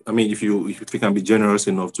 I mean, if you can be generous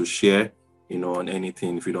enough to share, on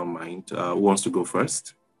anything, if you don't mind. Who wants to go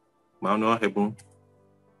first? Manuel, Hebron?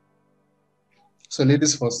 So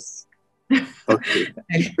ladies first. Okay.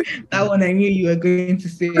 That one I knew you were going to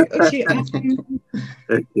say. Okay.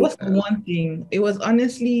 What's the one thing? It was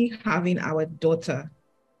honestly having our daughter.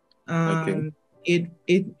 Okay. It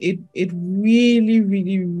really,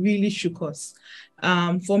 really, really shook us.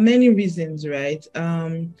 For many reasons, right?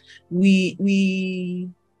 We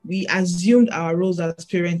assumed our roles as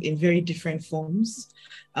parents in very different forms.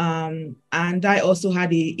 And I also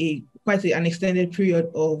had quite an extended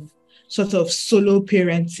period of sort of solo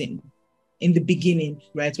parenting in the beginning,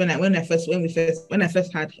 right? When we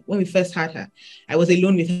first had her, I was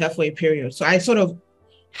alone with her for a period. So I sort of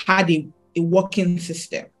had a working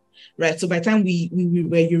system, right? So by the time we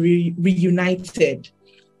were reunited,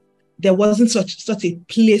 there wasn't such a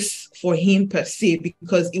place for him per se,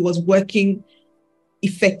 because it was working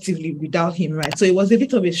effectively without him, right? So it was a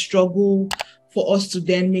bit of a struggle for us to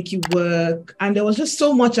then make it work. And there was just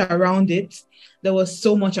so much around it. There was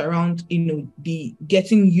so much around, the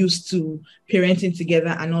getting used to parenting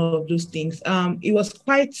together and all of those things. It was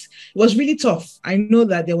really tough. I know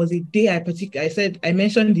that there was a day I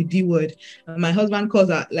mentioned the D word. My husband calls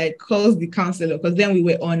the counselor, because then we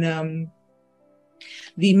were on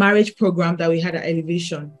the marriage program that we had at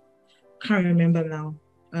Elevation. Can't remember now.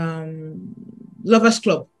 Lovers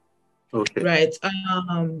Club. Okay. Right.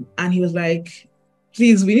 And he was like,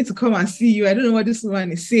 please, we need to come and see you. I don't know what this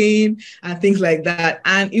woman is saying and things like that.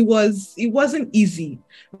 And it wasn't easy,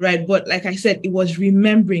 right? But like I said, it was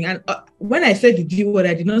remembering. And when I said the D word,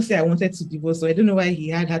 I did not say I wanted to divorce. So I don't know why he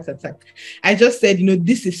had heart attack. I just said,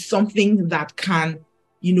 this is something that can,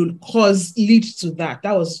 lead to that.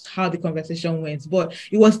 That was how the conversation went. But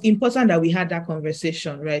it was important that we had that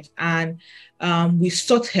conversation, right? And we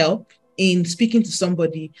sought help in speaking to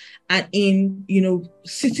somebody and in,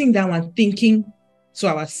 sitting down and thinking to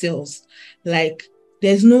ourselves, like,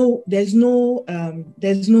 there's no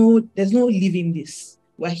leaving this.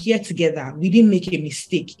 We're here together. We didn't make a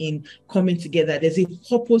mistake in coming together. There's a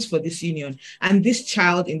purpose for this union. And this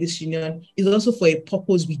child in this union is also for a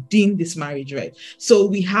purpose within this marriage, right? So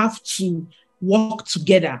we have to work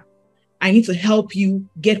together. I need to help you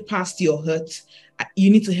get past your hurt.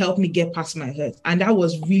 You need to help me get past my hurt. And that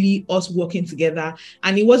was really us working together.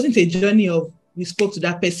 And it wasn't a journey of we spoke to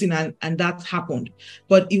that person and that happened.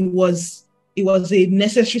 But it was a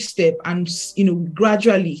necessary step. And,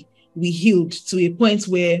 gradually we healed to a point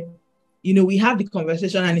where, we have the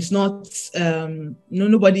conversation and it's not,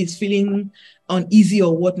 nobody is feeling uneasy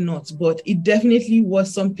or whatnot, but it definitely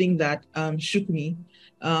was something that shook me.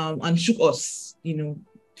 and shook us,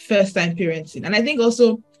 first time parenting. And I think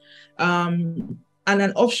also, and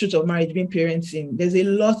an offshoot of marriage being parenting, there's a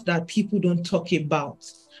lot that people don't talk about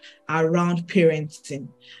around parenting,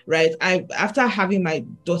 right? After having my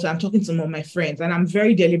daughter, I'm talking to some of my friends, and I'm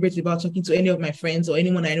very deliberate about talking to any of my friends or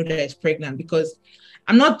anyone I know that is pregnant, because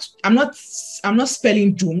I'm not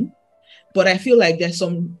spelling doom, but I feel like there's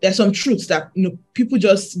some truths that people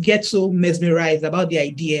just get so mesmerized about the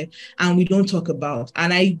idea and we don't talk about.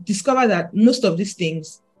 And I discovered that most of these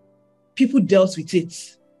things, people dealt with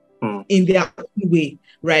it in their own way,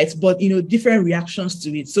 right? But different reactions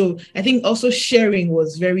to it. So I think also sharing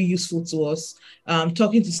was very useful to us.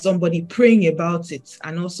 Talking to somebody, praying about it,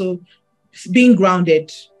 and also being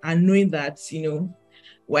grounded and knowing that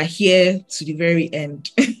we're here to the very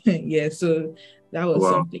end. Yeah, so that was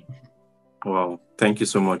something. Wow, thank you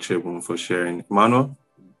so much, Ebon, for sharing. Mano,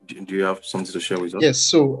 do you have something to share with us? Yes,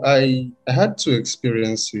 so I had two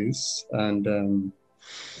experiences, and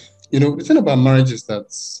the thing about marriage is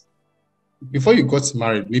that before you got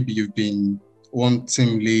married, maybe you've been one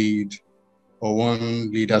team lead or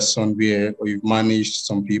one leader somewhere, or you've managed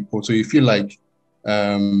some people, so you feel like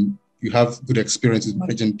you have good experiences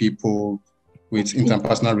managing people with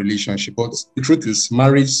interpersonal relationship. But the truth is,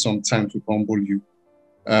 marriage sometimes will humble you.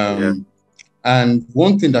 And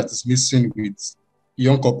one thing that is missing with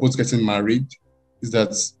young couples getting married is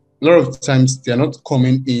that a lot of times they are not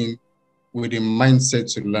coming in with a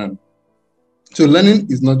mindset to learn. So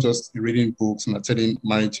learning is not just reading books and attending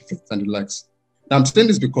marriage events and the likes. Now, I'm saying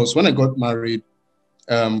this because when I got married,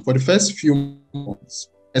 for the first few months,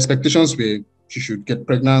 expectations were you should get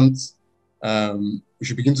pregnant, you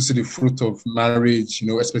should begin to see the fruit of marriage,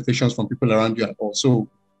 expectations from people around you. And also,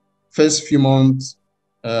 first few months,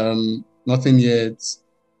 nothing yet.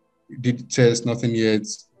 You did the test, nothing yet.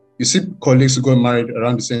 You see colleagues who got married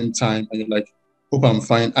around the same time, and you're like, hope I'm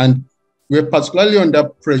fine. And we're particularly under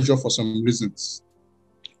pressure for some reasons,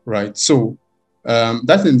 right? So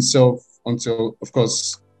that in itself, until, of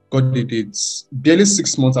course, God did it barely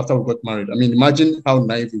 6 months after we got married. I mean, imagine how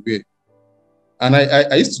naive we were. And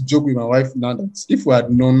I used to joke with my wife now that if we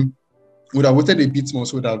had known, we would have waited a bit more,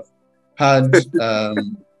 so we would have had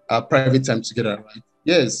our private time together, right?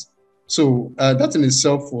 Yes. So that in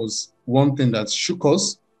itself was one thing that shook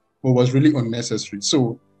us, but was really unnecessary.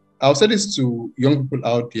 So I'll say this to young people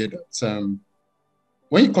out there that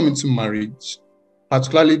when you come into marriage,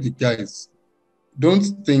 particularly the guys, don't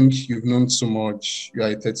think you've known so much. You are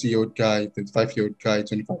a 30-year-old guy, 35-year-old guy,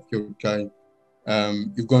 25-year-old guy.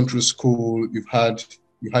 You've gone through school, you had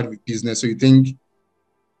with business. So you think,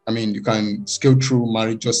 you can scale through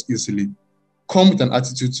marriage just easily. Come with an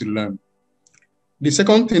attitude to learn. The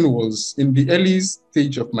second thing was in the early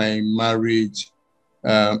stage of my marriage,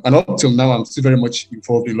 and up till now, I'm still very much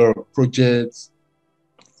involved in a lot of projects,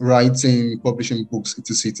 writing, publishing books,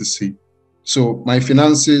 etc., etc. So my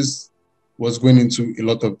finances was going into a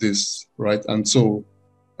lot of this, right? And so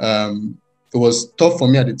it was tough for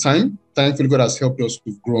me at the time. Thankfully, God has helped us.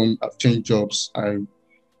 We've grown. I've changed jobs. God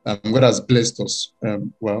has blessed us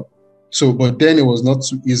well. So, but then it was not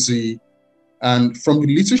too easy. And from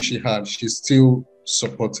the little she had, she still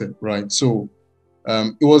supported, right? So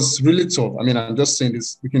it was really tough. I'm just saying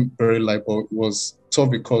this, looking very light, but it was tough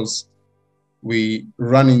because we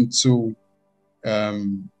ran into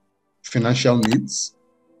financial needs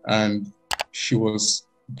and she was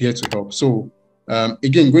there to help. So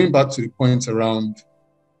again, going back to the point around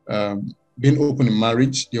being open in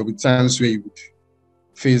marriage, there will be times where you would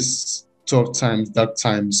face tough times, dark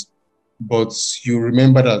times, but you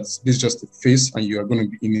remember that this is just a phase and you are going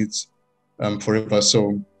to be in it forever.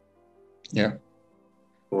 So, yeah.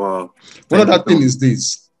 Wow. One other thing is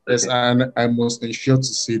this, yes, and I must ensure to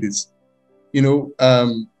say this.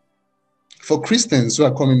 For Christians who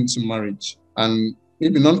are coming into marriage and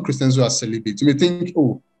maybe non-Christians who are celibate, you may think,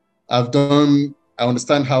 oh, I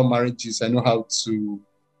understand how marriage is. I know how to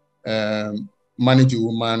manage a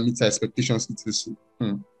woman, meet her expectations, etc.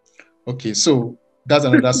 Okay, so that's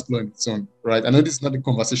another skill on its own, right? I know this is not the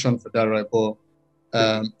conversation for that, right? But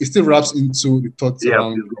it still wraps into the thoughts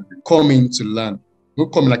around coming to learn.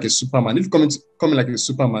 Don't come like a Superman. If you come like a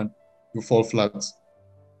Superman, you fall flat.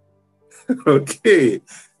 Okay.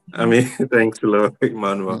 Thanks a lot,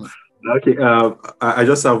 Emmanuel. Okay, I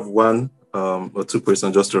just have one or two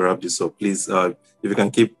questions just to wrap this up. Please, if you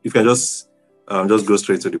can just go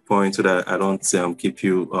straight to the point so that I don't keep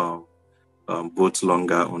you both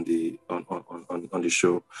longer on the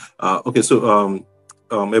show. Okay, so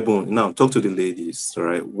Ebon, now talk to the ladies. All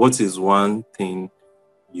right, what is one thing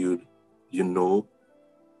you know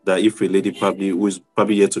that if a lady who is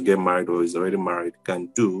probably yet to get married or is already married can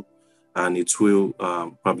do and it will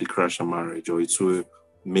probably crash a marriage, or it will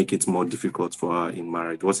make it more difficult for her in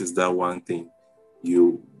marriage? What is that one thing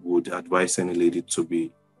you would advise any lady to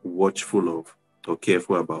be watchful of or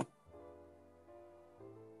careful about?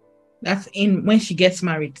 That's in when she gets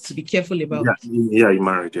married, to be careful about. Yeah, in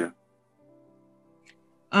marriage, yeah.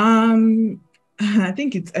 I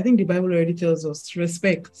think the Bible already tells us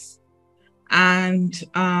respect. And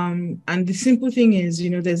the simple thing is,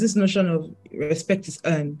 there's this notion of respect is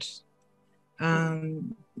earned.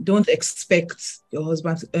 Don't expect your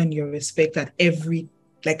husband to earn your respect at every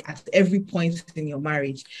point in your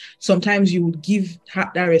marriage. Sometimes you would give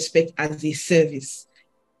that respect as a service.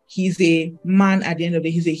 He's a man at the end of the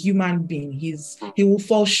day. He's a human being. He will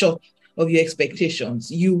fall short of your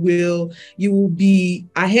expectations. You will be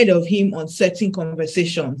ahead of him on certain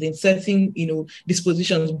conversations, in certain,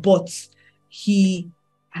 dispositions, but he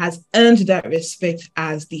has earned that respect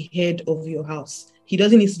as the head of your house. He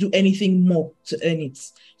doesn't need to do anything more to earn it.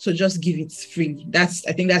 So just give it freely. I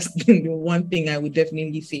think that's the one thing I would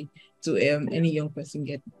definitely say to any young person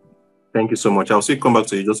get. Thank you so much. I'll still come back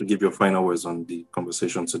to you just to give your final words on the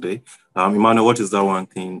conversation today. Emmanuel, what is that one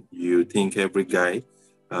thing you think every guy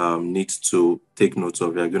needs to take note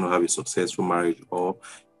of? They're going to have a successful marriage, or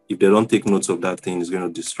if they don't take note of that thing, it's going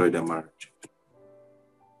to destroy their marriage?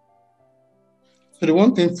 So the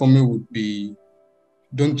one thing for me would be,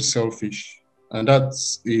 don't be selfish. And that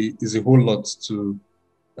is a whole lot to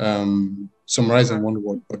summarize in one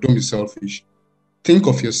word, but don't be selfish. Think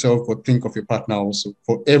of yourself, but think of your partner also.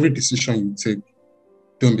 For every decision you take,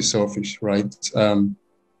 don't be selfish, right?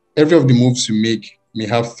 Every of the moves you make may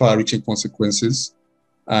have far-reaching consequences.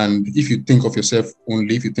 And if you think of yourself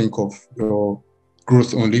only, if you think of your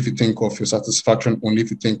growth only, if you think of your satisfaction only,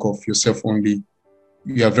 if you think of yourself only,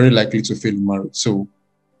 you are very likely to fail in marriage. So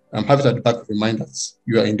have it at the back of your mind that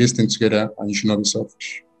you are in this thing together and you should not be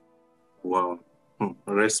selfish. Wow.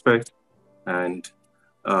 Respect and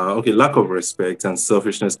lack of respect and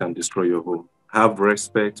selfishness can destroy your home. Have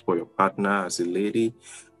respect for your partner as a lady.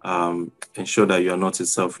 Ensure that you are not a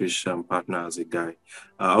selfish partner as a guy.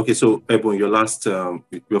 So Ebon,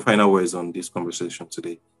 your final words on this conversation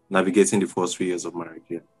today, navigating the first few years of marriage.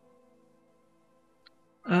 Yeah.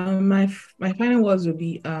 My final words would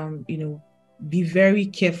be, be very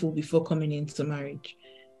careful before coming into marriage.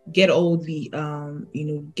 Get all the,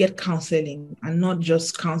 get counseling, and not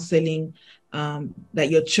just counseling that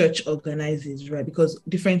your church organizes, right? Because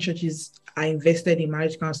different churches are invested in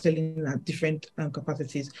marriage counseling at different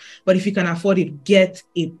capacities. But if you can afford it, get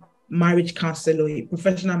a marriage counselor, a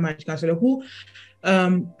professional marriage counselor who,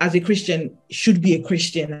 as a Christian, should be a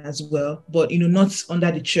Christian as well, but not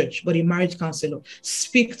under the church, but a marriage counselor.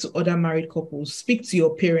 Speak to other married couples, speak to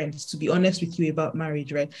your parents, to be honest with you about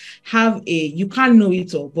marriage, right? You can't know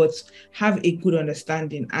it all, but have a good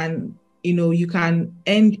understanding. And you can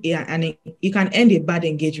end a bad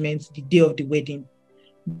engagement the day of the wedding.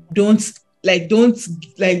 It's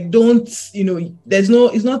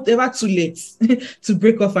not ever too late to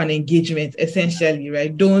break off an engagement, essentially,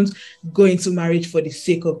 right? Don't go into marriage for the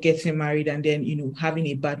sake of getting married and then, having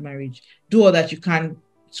a bad marriage. Do all that you can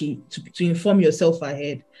to inform yourself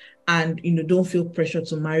ahead, and, don't feel pressure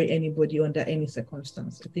to marry anybody under any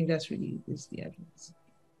circumstance. I think that's really is the advice.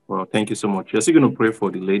 Well, thank you so much. You're still going to pray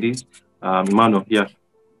for the ladies. Mano, yeah.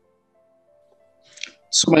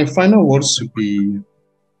 So my final words would be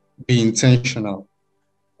intentional.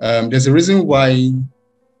 There's a reason why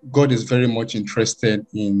God is very much interested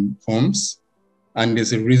in homes, and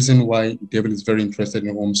there's a reason why the devil is very interested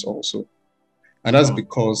in homes also. And that's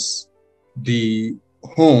because the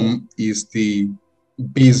home is the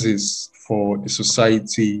basis for the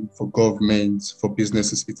society, for government, for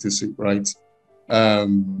businesses, etc., right?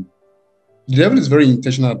 The devil is very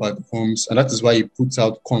intentional about the homes, and that is why he puts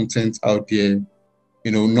out content out there,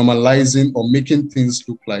 normalizing or making things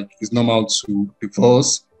look like it's normal to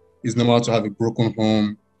divorce, it's normal to have a broken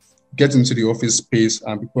home, get into the office space,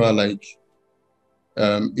 and people are like,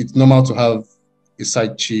 it's normal to have a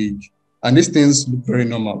side chick, and these things look very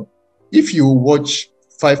normal. If you watch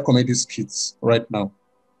 5 comedy skits right now,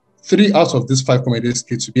 3 out of these 5 comedy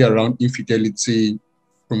skits will be around infidelity,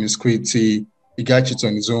 promiscuity, a guy cheats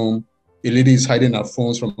on his own, a lady is hiding her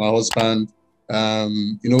phones from her husband,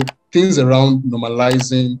 things around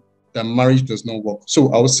normalizing that marriage does not work.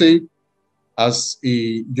 So I would say, as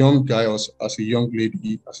a young guy or as a young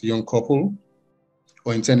lady, as a young couple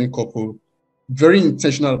or intending couple, very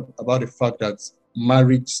intentional about the fact that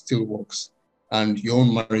marriage still works and your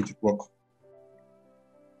own marriage will work.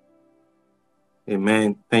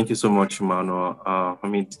 Amen. Thank you so much, Emmanuel.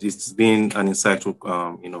 It's been an insightful,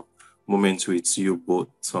 moment with you both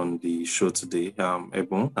on the show today.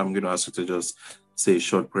 Ebon, I'm going to ask you to just say a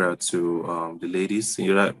short prayer to the ladies.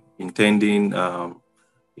 You're intending,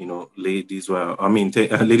 ladies ladies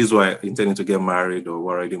who are intending to get married or who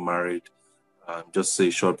are already married. Just say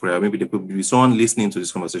a short prayer. Maybe there could be someone listening to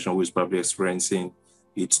this conversation who is probably experiencing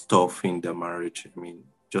it tough in their marriage. I mean,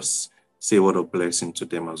 just say what a blessing to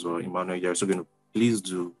them as well. Emmanuel, you're also going to please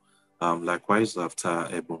do likewise after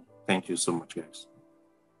Ebon. Thank you so much, guys.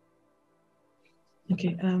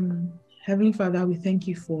 Okay. Heavenly Father, we thank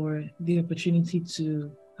you for the opportunity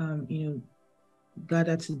to,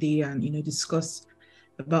 gather today and, discuss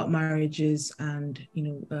about marriages and,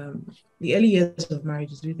 the early years of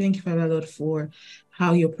marriages. We thank you, Father Lord, for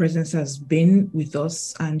how your presence has been with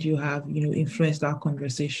us and you have, influenced our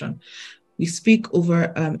conversation. We speak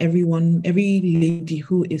over everyone, every lady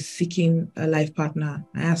who is seeking a life partner.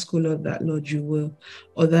 I ask, oh Lord, that Lord, you will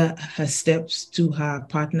order her steps to her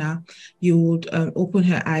partner. You would open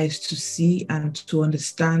her eyes to see and to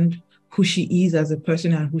understand who she is as a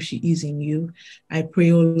person and who she is in you. I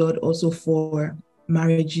pray, oh Lord, also for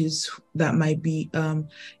marriages that might be,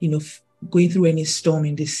 going through any storm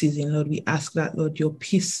in this season. Lord, we ask that, Lord, your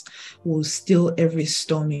peace will still every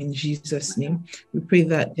storm in Jesus' name. We pray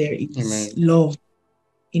that there is love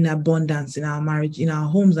in abundance in our marriage, in our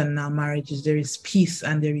homes and in our marriages. There is peace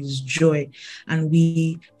and there is joy, and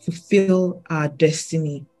we fulfill our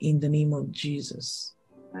destiny in the name of Jesus.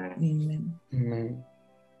 Amen. Amen.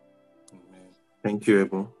 Thank you,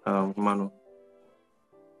 Ebon. Manu.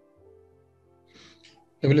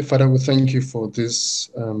 Heavenly Father, we thank you for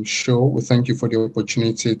this show. We thank you for the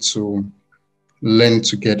opportunity to learn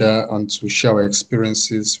together and to share our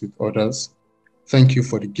experiences with others. Thank you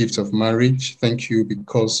for the gift of marriage. Thank you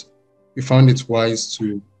because we found it wise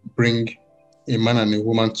to bring a man and a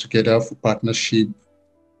woman together for partnership.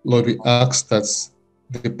 Lord, we ask that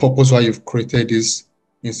the purpose why you've created this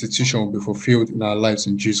institution will be fulfilled in our lives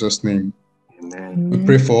in Jesus' name. Amen. We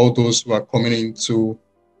pray for all those who are coming into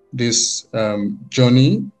this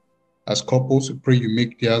journey as couples. We pray you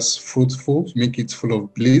make theirs fruitful, make it full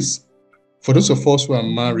of bliss. For those of us who are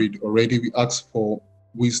married already, we ask for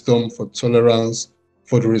wisdom, for tolerance,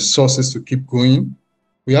 for the resources to keep going.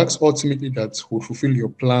 We ask ultimately that we'll fulfill your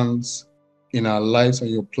plans in our lives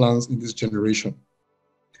and your plans in this generation.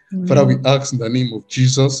 Father, we ask in the name of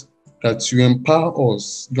Jesus that you empower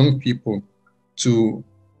us, young people, to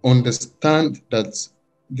understand that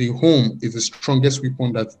the home is the strongest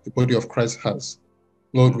weapon that the body of Christ has.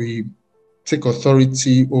 Lord, we take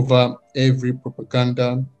authority over every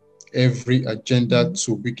propaganda, every agenda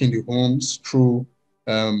to weaken the homes through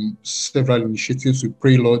several initiatives. We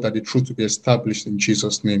pray, Lord, that the truth will be established in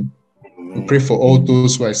Jesus' name. We pray for all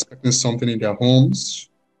those who are expecting something in their homes,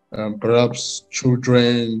 perhaps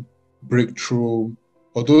children, breakthrough,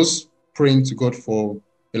 or those praying to God for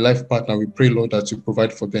a life partner. We pray, Lord, that you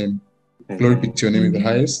provide for them. Glory be to your name in the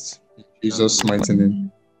highest. In Jesus' mighty name.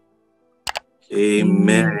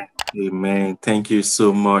 Amen. Amen. Thank you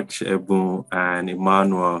so much, Ebon and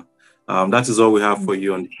Emmanuel. That is all we have for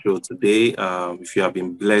you on the show today. If you have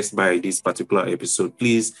been blessed by this particular episode,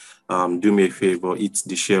 please do me a favor, hit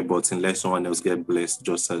the share button, let someone else get blessed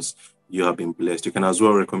just as you have been blessed. You can as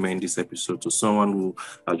well recommend this episode to someone who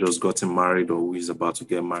has just gotten married or who is about to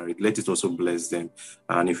get married. Let it also bless them.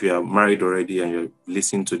 And if you are married already and you're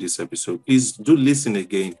listening to this episode, please do listen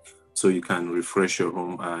again so you can refresh your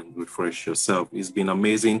home and refresh yourself. It's been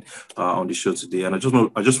amazing on the show today. And I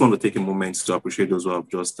just want to take a moment to appreciate those who have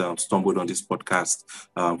just stumbled on this podcast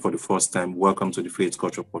for the first time. Welcome to the Faith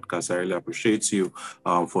Culture Podcast. I really appreciate you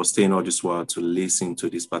for staying all this while to listen to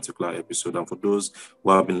this particular episode. And for those who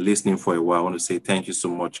have been listening for a while, I want to say thank you so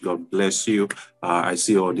much. God bless you. I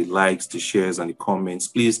see all the likes, the shares, and the comments.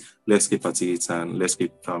 Please, let's keep at it and let's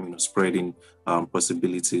keep spreading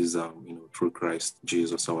possibilities through Christ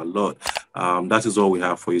Jesus our Lord. That is all we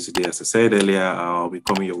have for you today. As I said earlier, I'll be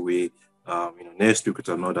coming your way next week with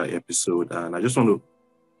another episode. And I just want to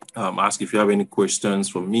ask if you have any questions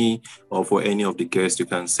for me or for any of the guests. You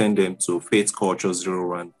can send them to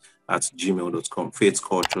faithculture01@gmail.com,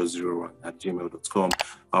 faithculture01@gmail.com.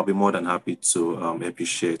 I'll be more than happy to help you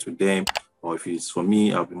share it with them. Or if it's for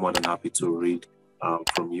me, I'll be more than happy to read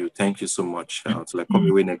from you. Thank you so much. Till I come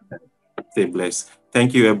your way next time. Stay blessed.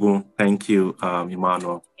 Thank you, Ebon. Thank you,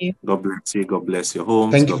 Emmanuel. God bless you. God bless your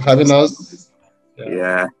homes. Thank you for having us.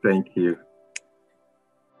 Yeah, thank you.